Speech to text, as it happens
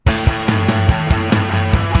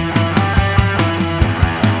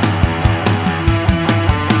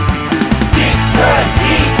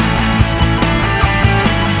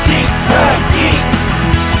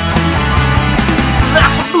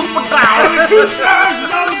Two stars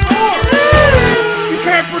is on the board! You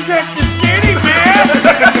can't protect the city, man!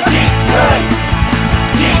 Deep cut!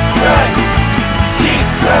 Deep cut! Deep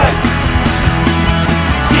cut!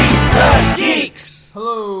 Deep cut geeks!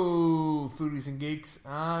 Hello, foodies and geeks.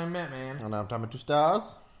 I'm Matt Man. And I'm Tommy Two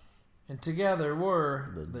Stars. And together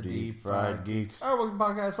we're The Deep Fried Geeks. Our welcome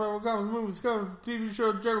podcast where we'll cover movies, cover TV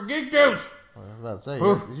shows, general geek news. I was about to say,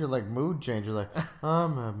 you're like mood changer. Like,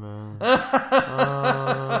 I'm Matt Man.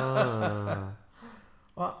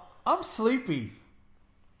 Well, I'm sleepy.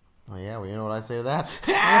 Oh, yeah, well, you know what I say to that?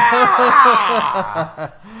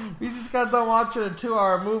 We just got done watching a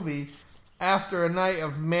 2-hour movie after a night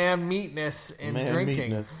of man-meatness and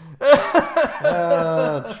drinking. Meatness.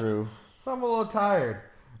 True. So I'm a little tired.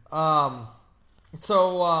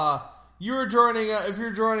 So you were joining. If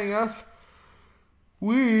you're joining us,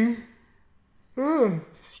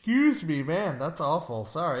 excuse me, man, that's awful.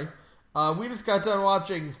 Sorry. We just got done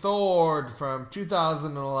watching Thor from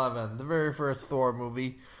 2011, the very first Thor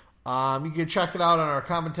movie. You can check it out on our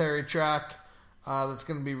commentary track. That's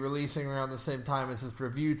going to be releasing around the same time as this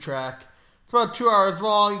review track. It's about 2 hours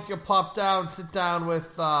long. You can plop down, sit down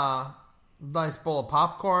with a nice bowl of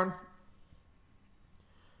popcorn.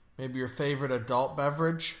 Maybe your favorite adult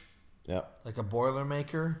beverage. Yep. Like a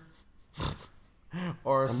Boilermaker.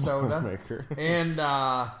 Or a soda. Boilermaker. And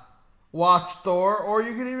watch Thor. Or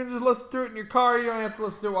you can even just listen to it in your car. You don't have to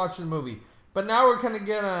listen to it watching the movie. But now we're kind of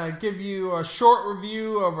going to give you a short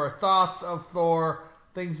review of our thoughts of Thor.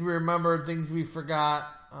 Things we remembered, things we forgot.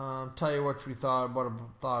 Tell you what we thought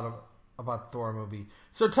about the Thor movie.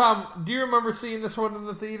 So, Tom, do you remember seeing this one in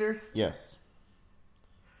the theaters? Yes.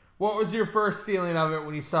 What was your first feeling of it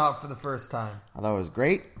when you saw it for the first time? I thought it was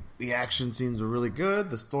great. The action scenes were really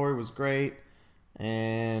good. The story was great.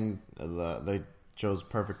 And they chose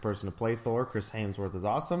perfect person to play Thor. Chris Hemsworth is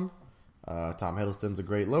awesome. Tom Hiddleston's a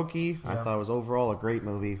great Loki. Yeah. I thought it was overall a great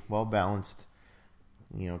movie. Well balanced.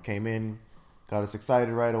 Came in, got us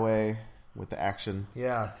excited right away with the action.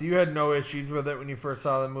 Yeah, so you had no issues with it when you first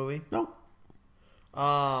saw the movie? Nope.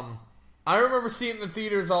 I remember seeing it in the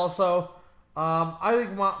theaters also. I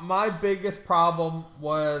think my biggest problem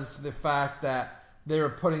was the fact that they were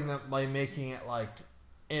putting them, like, making it like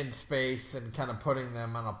in space and kind of putting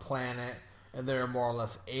them on a planet, and they're more or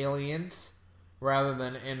less aliens rather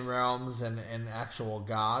than in realms and actual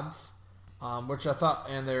gods. Which I thought,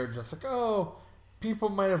 and they were just like, oh, people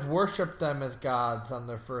might have worshipped them as gods on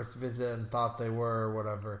their first visit and thought they were or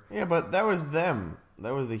whatever. Yeah, but that was them.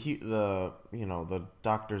 That was the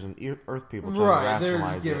doctors and Earth people trying to rationalize they're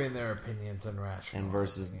just it. Giving their opinions and rationalizing And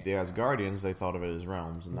versus the Asgardians, they thought of it as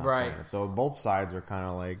realms and not right. planets. So both sides are kind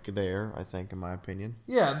of like there, I think, in my opinion.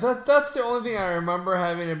 Yeah, that's the only thing I remember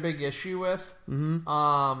having a big issue with.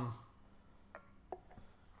 Mm-hmm.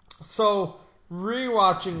 So,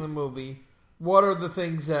 rewatching the movie, what are the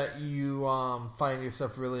things that you find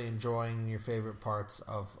yourself really enjoying, your favorite parts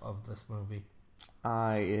of this movie?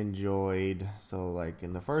 I enjoyed,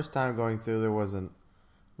 in the first time going through, there wasn't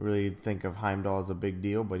really think of Heimdall as a big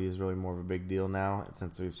deal, but he's really more of a big deal now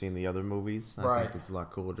since we've seen the other movies. I think it's a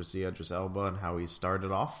lot cooler to see Idris Elba and how he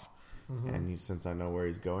started off, and since I know where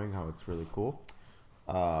he's going, how it's really cool.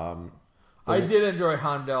 I did enjoy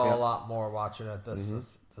Heimdall a lot more watching it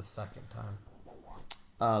the second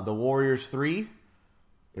time. The Warriors 3,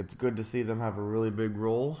 it's good to see them have a really big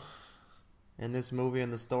role in this movie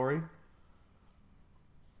and the story.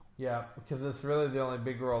 Yeah, because it's really the only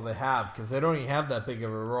big role they have, because they don't even have that big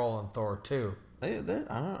of a role in Thor 2. I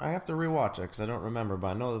have to rewatch it, because I don't remember, but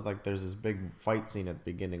I know that there's this big fight scene at the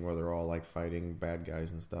beginning where they're all fighting bad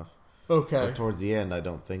guys and stuff. Okay. But towards the end, I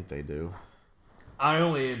don't think they do. I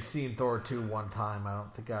only had seen Thor 2 one time. I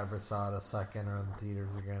don't think I ever saw it a second or in the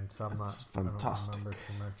theaters again, so That's fantastic. I don't remember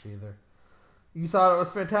too much either. You thought it was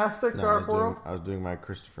fantastic, No, Dark World? I was doing my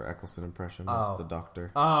Christopher Eccleston impression as the Doctor.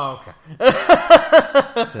 Oh, okay.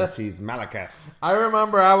 Since he's Malekith. I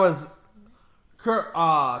remember I was...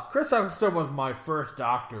 Chris Eccleston was my first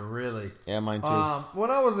Doctor, really. Yeah, mine too. When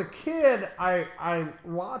I was a kid, I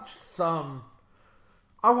watched some...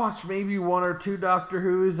 I watched maybe one or two Doctor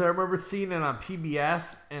Who's. I remember seeing it on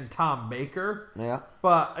PBS and Tom Baker. Yeah.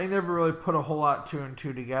 But I never really put a whole lot 2 and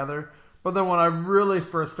 2 together. But then when I really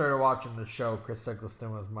first started watching the show, Chris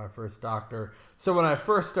Eccleston was my first Doctor. So when I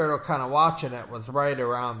first started kind of watching it was right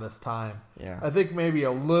around this time. Yeah. I think maybe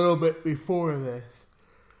a little bit before this.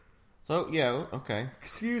 So, yeah, okay.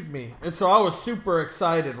 Excuse me. And so I was super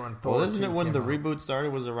excited when Thor Well, isn't it when the out. reboot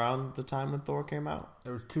started was around the time when Thor came out?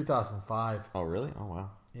 It was 2005. Oh, really? Oh,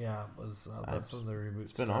 wow. Yeah, it was. That's when the reboot started.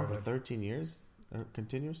 It's been on for 13 years?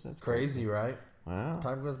 Continuous? That's crazy, right? Wow.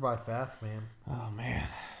 Time goes by fast, man. Oh, man.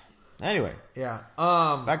 Anyway, Yeah.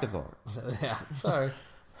 back to Thor. Yeah. Sorry.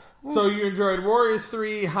 So you enjoyed Warriors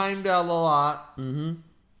 3, Heimdall a lot. Mm-hmm.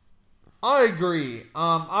 I agree.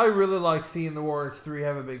 I really like seeing the Warriors 3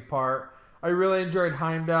 have a big part. I really enjoyed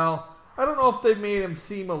Heimdall. I don't know if they made him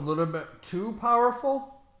seem a little bit too powerful.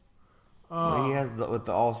 He has with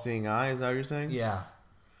the all-seeing eye. Is that what you're saying? Yeah.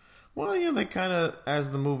 Well, they kind of,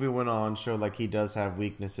 as the movie went on, showed like he does have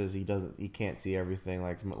weaknesses. He can't see everything.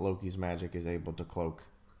 Like Loki's magic is able to cloak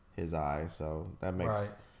his eye, so that makes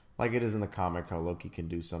Right. like it is in the comic how Loki can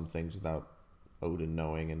do some things without Odin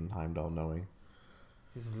knowing and Heimdall knowing.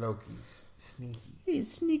 He's Loki's sneaky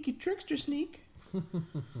He's sneaky trickster sneak.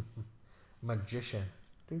 magician.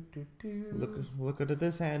 Do, do, do. Look at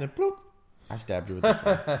this hand and bloop, I stabbed you with this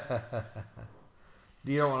one.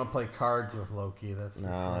 You don't want to play cards with Loki. That's for No,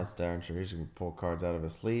 sure. that's darn sure. He's gonna pull cards out of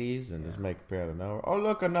his sleeves and just make a pair out of nowhere. Oh,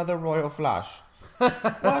 look, another royal flush. What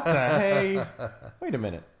the hey? Wait a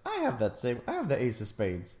minute. I have the ace of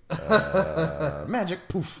spades. Magic,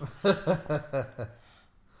 poof. Turned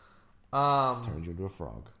you into a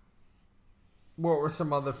frog. What were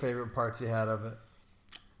some other favorite parts you had of it?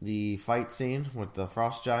 The fight scene with the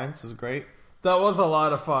frost giants was great. That was a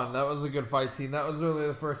lot of fun. That was a good fight scene. That was really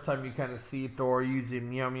the first time you kind of see Thor using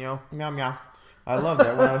Meow Meow. Meow meow. I love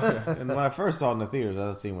that. When I first saw it in the theaters,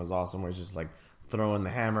 that scene was awesome. Where he's just like throwing the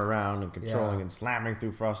hammer around and controlling and slamming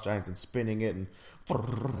through frost giants and spinning it and.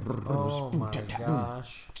 Oh my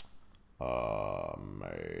gosh.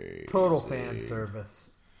 Amazing. Total fan service.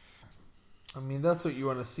 I mean, that's what you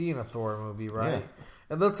want to see in a Thor movie, right? Yeah.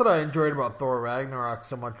 And that's what I enjoyed about Thor Ragnarok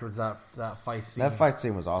so much was that fight scene. That fight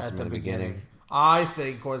scene was awesome at the in the beginning. I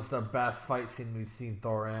think was the best fight scene we've seen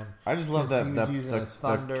Thor in. I just love Because that he was the using his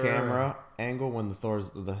thunder camera angle when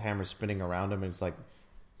the hammer's spinning around him. And it's like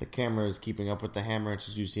the camera is keeping up with the hammer. It's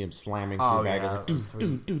just you see him slamming through Oh, daggers. yeah, Like, that was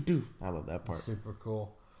sweet. do. I love that part. Super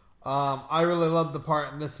cool. I really loved the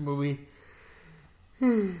part in this movie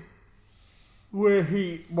where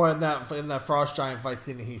in that frost giant fight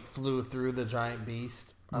scene he flew through the giant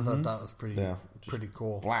beast. I thought that was pretty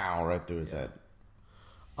cool. Wow, right through his head.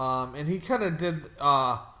 And he kind of did.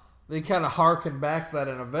 They kind of harken back that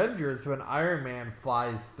in Avengers when Iron Man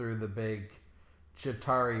flies through the big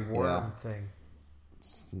Chitauri worm thing.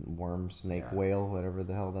 Worm, snake, whale, whatever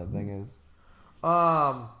the hell that thing is.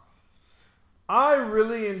 I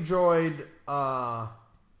really enjoyed the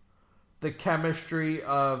chemistry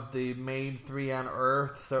of the main three on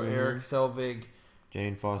Earth. So Eric Selvig,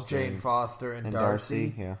 Jane Foster, and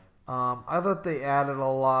Darcy. Yeah. I thought they added a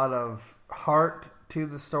lot of heart to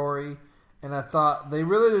the story, and I thought they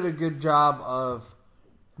really did a good job of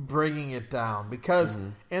bringing it down because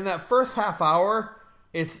in that first half hour,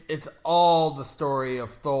 it's all the story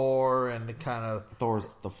of Thor and the kind of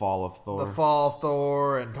The fall of Thor. the fall of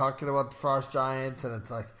Thor and talking about the frost giants, and it's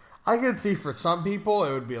like I can see for some people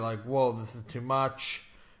it would be like, whoa, this is too much,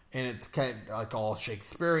 and it's kind of like all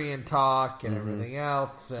Shakespearean talk and everything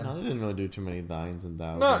else. And No, they didn't really do too many thines and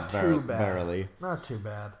thous. not too bad, Barely. not too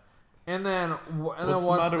bad. And then What's the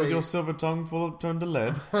once matter with they, your silver tongue turned to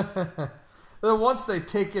lead? then once they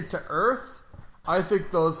take it to Earth, I think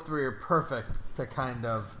those three are perfect to kind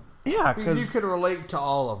of Yeah, because you because can relate to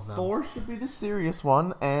all of them. Thor should be the serious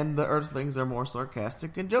one, and the Earthlings are more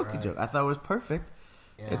sarcastic and jokey Right. joke. I thought it was perfect.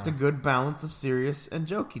 Yeah. It's a good balance of serious and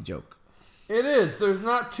jokey joke. It is. There's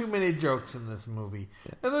not too many jokes in this movie.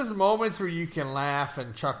 And there's moments where you can laugh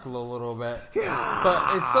and chuckle a little bit. Yeah.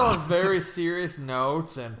 But it still has very serious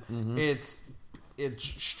notes, and it's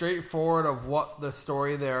straightforward of what the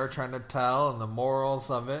story they are trying to tell and the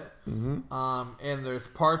morals of it. And there's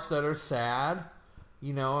parts that are sad,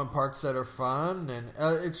 and parts that are fun, and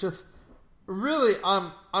it's just really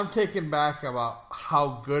I'm taken back about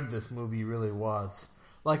how good this movie really was.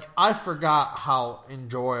 Like I forgot how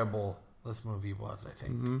enjoyable this movie was, I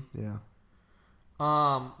think. Yeah.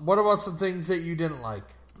 What about some things that you didn't like?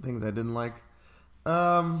 Things I didn't like.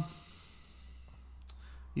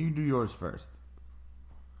 You do yours first.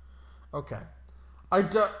 Okay.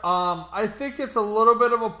 I think it's a little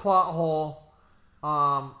bit of a plot hole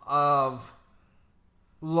of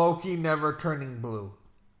Loki never turning blue.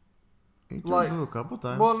 He turned Like- blue a couple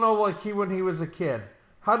times. Well, no, like when he was a kid.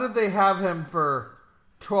 How did they have him for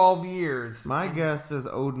 12 years? My guess is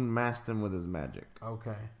Odin masked him with his magic.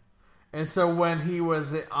 Okay. And so when he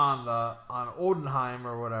was on Odenheim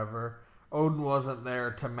or whatever, Odin wasn't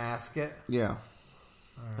there to mask it. Yeah.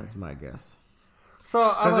 That's my guess. So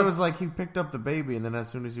Because it was like he picked up the baby, and then as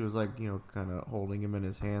soon as he was like, kind of holding him in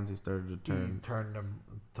his hands, he started to turn. turned him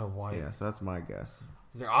to white. Yeah, so that's my guess.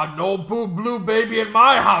 He's like, no blue baby in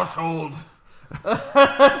my household.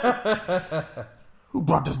 Who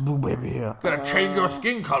brought this blue baby here? Gonna change your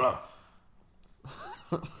skin color.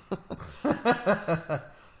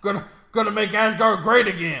 Gonna make Asgard great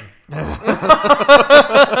again.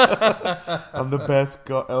 I'm the best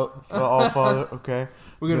All-Father, okay?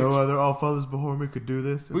 No other All-Fathers before me could do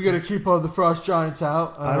this. Okay? We gotta keep all the frost giants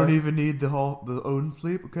out. I don't even need the Odin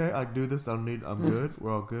sleep, okay? I can do this. I'm good.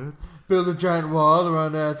 We're all good. Build a giant wall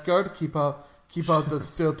around Asgard to keep out those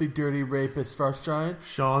filthy, dirty, rapist frost giants.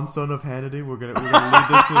 Sean, son of Hannity, we're gonna lead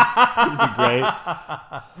this. It's gonna be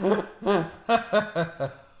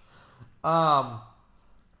great.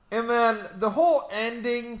 And then the whole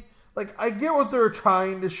ending, like, I get what they're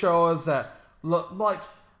trying to show us that, like,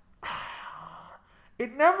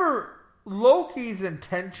 it never, Loki's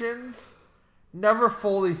intentions never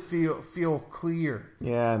fully feel clear.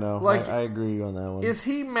 Yeah, I know. Like, I agree on that one. Is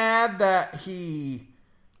he mad that he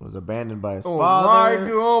was abandoned by his lied father?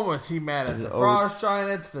 to him? Was he mad at the frost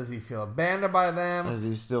giants? Does he feel abandoned by them? Does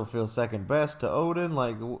he still feel second best to Odin?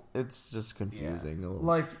 Like, it's just confusing. Yeah. A little.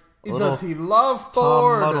 Like, does he love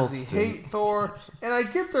Thor? Or does he Muddleston. hate Thor? And I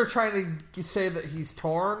get they're trying to say that he's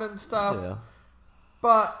torn and stuff. Yeah.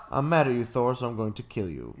 But I'm mad at you, Thor, so I'm going to kill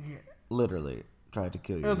you. Yeah. Literally. Try to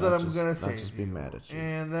kill you. And then I'm gonna say not just be mad at you.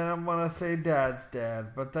 And then I'm gonna say Dad's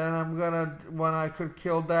dad. But then I'm gonna, when I could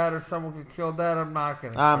kill Dad or someone could kill Dad, I'm not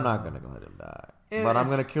gonna. I'm not gonna let him die. And but I'm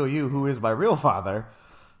gonna kill you, who is my real father.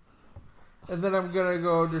 And then I'm gonna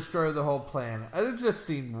go destroy the whole planet. It just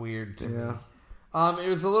seemed weird to me. Yeah. It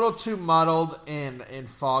was a little too muddled and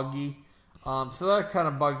foggy. So that kind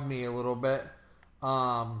of bugged me a little bit.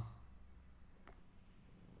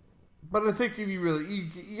 But I think if you really,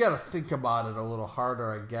 you got to think about it a little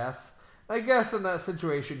harder, I guess. I guess in that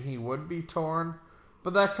situation he would be torn,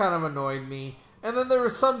 but that kind of annoyed me. And then there were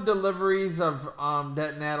some deliveries of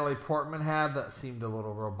that Natalie Portman had that seemed a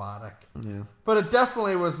little robotic. Yeah. But it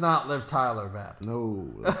definitely was not Liv Tyler bad. No.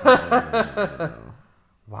 That's no.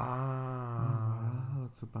 Wow. Oh,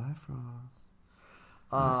 it's a Bifrost.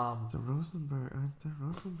 It's a Rosenberg. It's a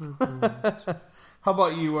Rosenberg bridge. How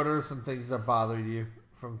about you? What are some things that bothered you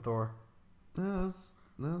from Thor? No,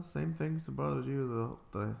 same things that bothered you.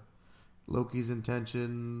 The Loki's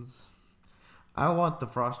intentions. I want the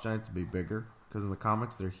frost giants to be bigger because in the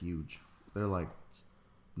comics they're huge. They're like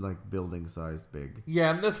building sized big.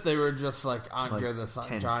 Yeah, in this they were just like Andre Like the Sun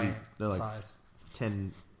 10 giant feet. They're like size.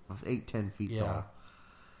 10 feet Yeah. tall.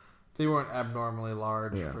 They weren't abnormally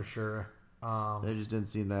large Yeah. for sure. They just didn't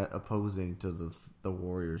seem that opposing to the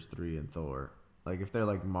Warriors 3 and Thor. Like, if they're,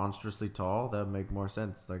 like, monstrously tall, that would make more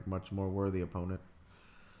sense. Like, much more worthy opponent.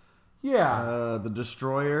 Yeah. The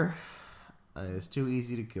Destroyer is too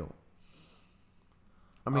easy to kill.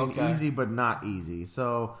 I mean, Okay. easy, but not easy.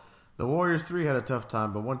 So, the Warriors 3 had a tough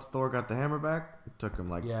time, but once Thor got the hammer back, it took him,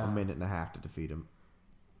 like, a minute and a half to defeat him.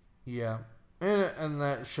 Yeah. And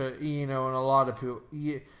that should, and a lot of people,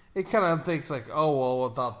 it kind of thinks like, oh, well,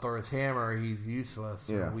 without Thor's hammer, he's useless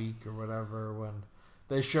or weak or whatever, when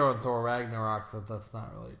they show in Thor Ragnarok that that's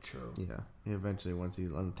not really true. Yeah. He eventually, once he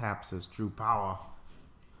untaps his true power.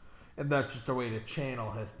 And that's just a way to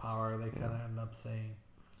channel his power, they kind of end up saying.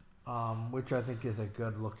 Which I think is a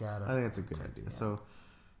good look at it. I think it's a good idea. Yeah. So,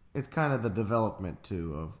 it's kind of the development,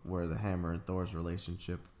 too, of where the hammer and Thor's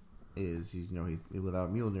relationship is. He's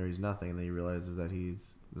without Mjolnir, he's nothing. And then he realizes that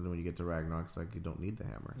when you get to Ragnarok, it's like you don't need the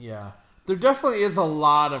hammer. Yeah. There definitely is a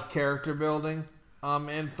lot of character building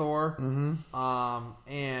in Thor. Mm-hmm.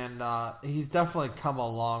 And he's definitely come a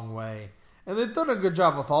long way. And they've done a good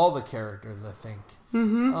job with all the characters, I think.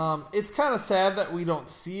 Mm-hmm. It's kind of sad that we don't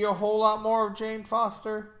see a whole lot more of Jane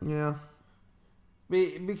Foster. Yeah.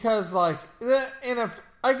 Because, like, and if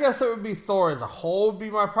I guess it would be Thor as a whole would be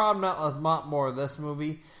my problem, not more of this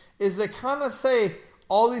movie, is they kind of say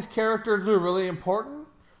all these characters are really important,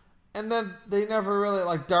 and then they never really,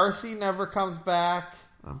 like, Darcy never comes back.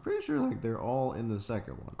 I'm pretty sure, like, they're all in the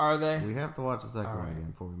second one. Are they? We have to watch the second one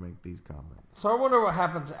again before we make these comments. So I wonder what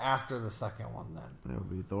happens after the second one then. That would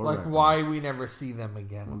be Thor. Like, Ragnarok. why we never see them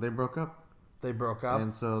again. Well, they broke up. They broke up?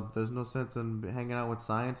 And so there's no sense in hanging out with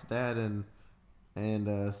Science Dad and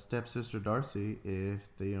stepsister Darcy if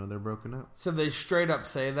they're broken up. So they straight up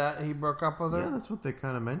say that he broke up with her? Yeah, that's what they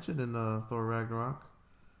kind of mentioned in Thor Ragnarok.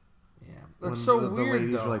 Yeah, that's so the weird.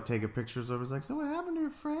 ladies though. were like taking pictures of. It's like, so what happened to your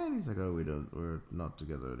friend? He's like, oh, we're not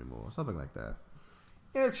together anymore, something like that.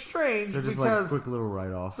 Yeah, it's strange They're just because like quick little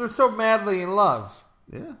write off. they're so madly in love.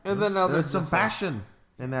 Yeah, And then now there's they're some just like- passion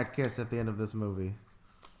in that kiss at the end of this movie.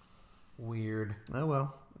 Weird. Oh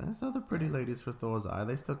well, that's other pretty ladies for Thor's eye.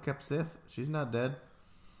 They still kept Sif. She's not dead.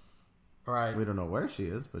 Right. We don't know where she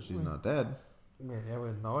is, but she's not dead. Yeah, we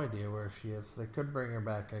have no idea where she is. They could bring her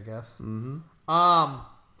back, I guess. Mm-hmm.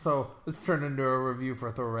 So let's turn into a review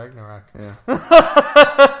for Thor Ragnarok. Yeah.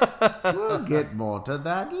 We'll get more to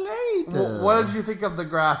that later. What did you think of the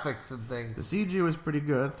graphics and The things? CG was pretty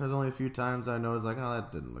good. There's only a few times I noticed, like, oh,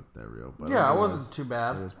 that didn't look that real. But Yeah, it otherwise, wasn't too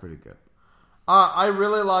bad. It was pretty good. I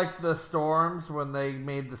really liked the storms when they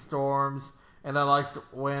made the storms, and I liked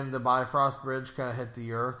when the Bifrost Bridge kind of hit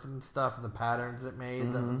the earth and stuff, and the patterns it made.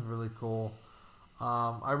 Mm-hmm. That was really cool.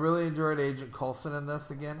 I really enjoyed Agent Coulson in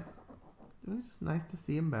this again. It was just nice to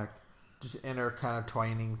see him back. Just kind of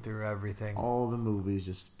twining through everything. All the movies,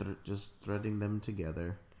 just threading them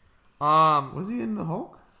together. Um, Was he in the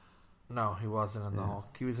Hulk? no, he wasn't in the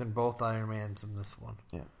Hulk. He was in both Iron Mans in this one,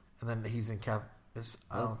 Yeah. and then he's in Cap.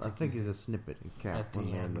 I think he's a snippet in Cap at the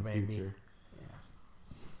when they're in end, the maybe. future.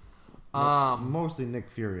 Yeah. Mostly Nick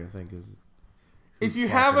Fury, I think, is. If you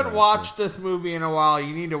who's haven't walking watched this movie in a while,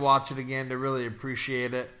 you need to watch it again to really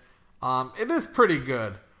appreciate it. It is pretty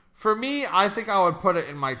good. For me, I think I would put it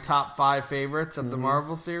in my top 5 favorites of the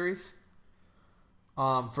Marvel series.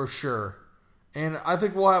 For sure. And I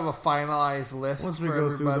think we'll have a finalized list Once we for go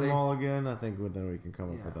everybody. through them all again, I think then we can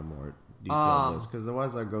come up with a more detailed list. Because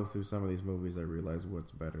otherwise, I go through some of these movies, I realize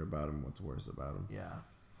what's better about them, what's worse about them.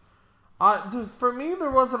 Yeah. For me,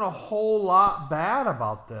 there wasn't a whole lot bad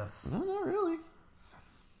about this. No, not really.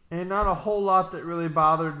 And not a whole lot that really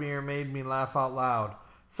bothered me or made me laugh out loud.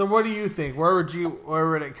 So what do you think? Where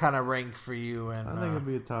would it kind of rank for you? And I think it'd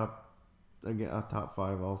be a top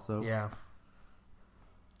 5 also. yeah.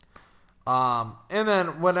 And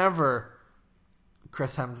then whenever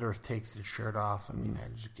Chris Hemsworth takes his shirt off, I mean, I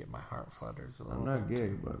just get my heart flutters a little I'm not bit. gay,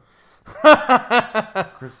 but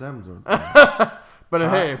Chris Hemsworth. But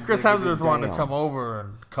hey, if Chris diggity Hemsworth wanted to damn. come over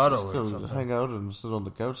and cuddle or Go something, hang out and sit on the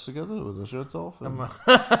couch together with the shirts off and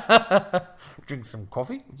drink some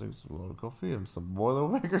coffee, drink a lot of coffee and some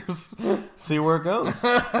Boilermakers. See where it goes.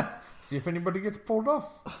 see if anybody gets pulled off.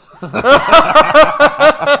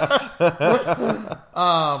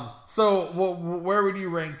 So where would you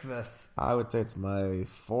rank this? I would say it's my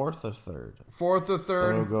 4th or 3rd. 4th or 3rd?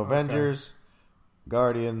 So we'll go Okay. Avengers,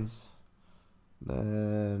 Guardians,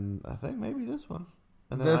 then I think maybe this one.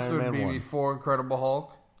 And then This Iron would Man be 1. before Incredible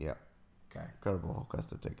Hulk. Yeah. Okay. Incredible Hulk has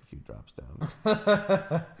to take a few drops down.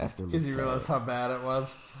 After Because you realized how bad it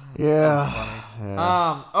was. Yeah. That's funny.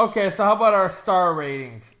 Yeah. Okay, so how about our star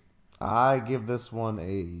ratings? I give this one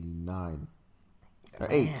a 9. Or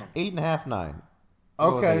 8. 8.5, 9.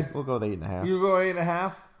 Okay. We'll go with 8.5. You go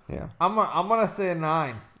 8.5? Yeah. I'm gonna say a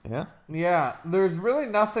 9. Yeah? Yeah, there's really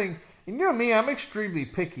nothing. You know me, I'm extremely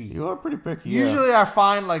picky. You are pretty picky. Yeah. Usually I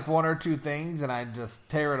find like 1 or 2 things and I just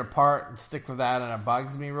tear it apart and stick with that, and it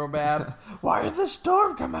bugs me real bad. Why did the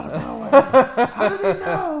storm come out of nowhere? How did he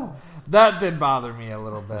know? That did bother me a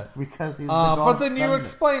little bit. Because he's the But god then you thunder.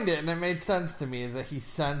 explained it and it made sense to me, is that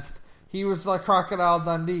he was like Crocodile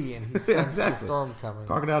Dundee and he sensed the exactly. storm coming.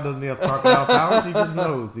 Crocodile doesn't have crocodile powers. He just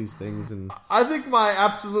knows these things. And I think my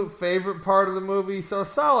absolute favorite part of the movie, so a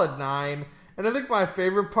solid 9. And I think my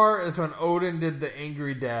favorite part is when Odin did the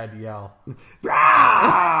angry dad yell.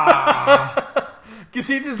 Because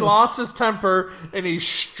he just lost his temper and he's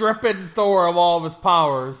stripping Thor of all of his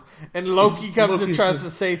powers. And Loki comes and Loki's tries just-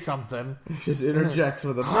 to say something. just interjects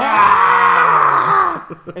with a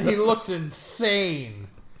And he looks insane.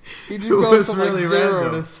 He just It goes was from really like 0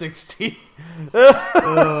 random. to 60.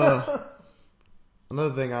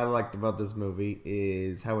 Another thing I liked about this movie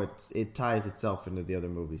is how it ties itself into the other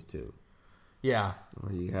movies too. Yeah.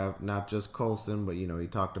 Where you have not just Coulson, but he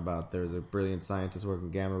talked about there's a brilliant scientist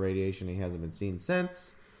working gamma radiation. He hasn't been seen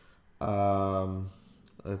since.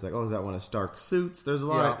 It's like, is that one of Stark's suits? There's a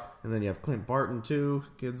lot, Yeah. and then you have Clint Barton too,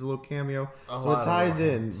 gives a little cameo. A So lot it of ties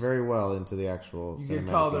little in hints. very well into the actual. You can cinematic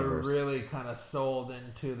tell they're universe. really kind of sold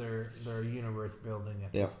into their universe building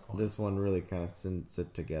at Yep, this point. this one really kind of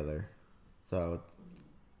sit together. So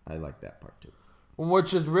I like that part too.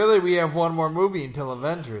 Which is really, we have one more movie until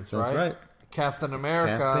Avengers, right? That's right. Captain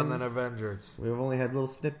America Captain- and then Avengers. We've only had little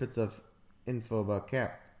snippets of info about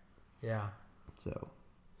Cap. Yeah. So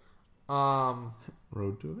Road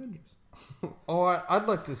Road to Avengers. I'd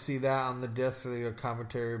like to see that on the disc with a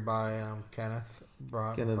commentary by Kenneth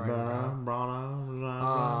Branagh.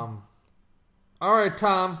 All right,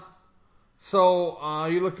 Tom. So,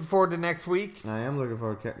 you looking forward to next week? I am looking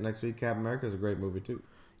forward to next week. Captain America is a great movie too.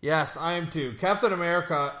 Yes, I am too. Captain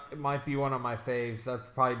America might be one of my faves. That's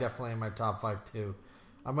probably definitely in my top 5 too.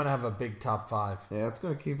 I'm gonna have a big top 5. Yeah, it's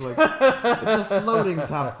gonna keep it's a floating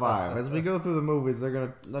top 5. As we go through the movies,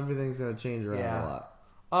 everything's gonna change around Yeah. a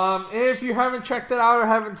lot. If you haven't checked it out or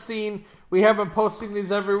haven't seen, we have been posting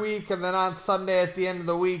these every week, and then on Sunday at the end of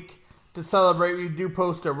the week to celebrate, we do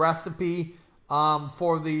post a recipe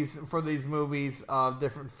for these movies of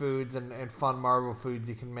different foods and fun Marvel foods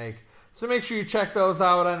you can make. So make sure you check those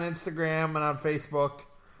out on Instagram and on Facebook.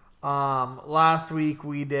 Last week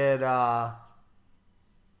we did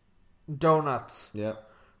donuts. Yep.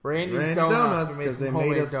 Randy's Donuts. We made some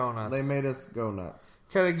homemade donuts. They made us go nuts.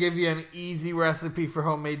 Kind of give you an easy recipe for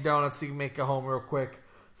homemade donuts so you can make at home real quick.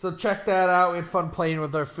 So check that out. We had fun playing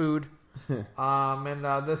with our food.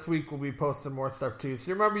 And this week we'll be posting more stuff too.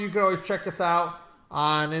 So remember, you can always check us out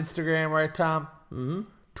on Instagram, right, Tom? Mm-hmm.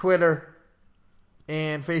 Twitter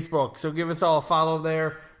and Facebook. So give us all a follow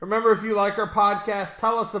there. Remember, if you like our podcast,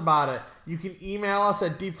 tell us about it. You can email us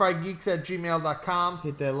at deepfriedgeeks@gmail.com.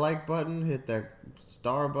 Hit that like button. Hit that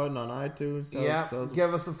star button on iTunes.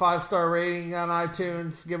 Give us a 5-star rating on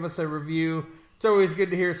iTunes. Give us a review. It's always good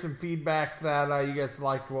to hear some feedback that you guys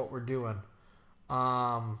like what we're doing.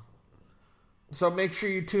 So make sure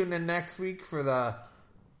you tune in next week for the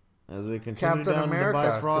as we continue Captain down America, the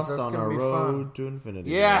Bifrost 'cause that's on gonna our be road fun. to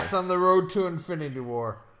infinity. Yes, on the road to Infinity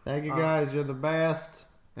War. Thank you guys. You're the best.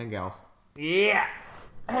 And gals. Yeah.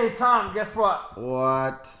 Hey, Tom, guess what?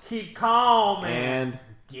 What? Keep calm And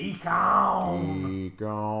geek on. geek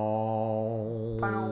on.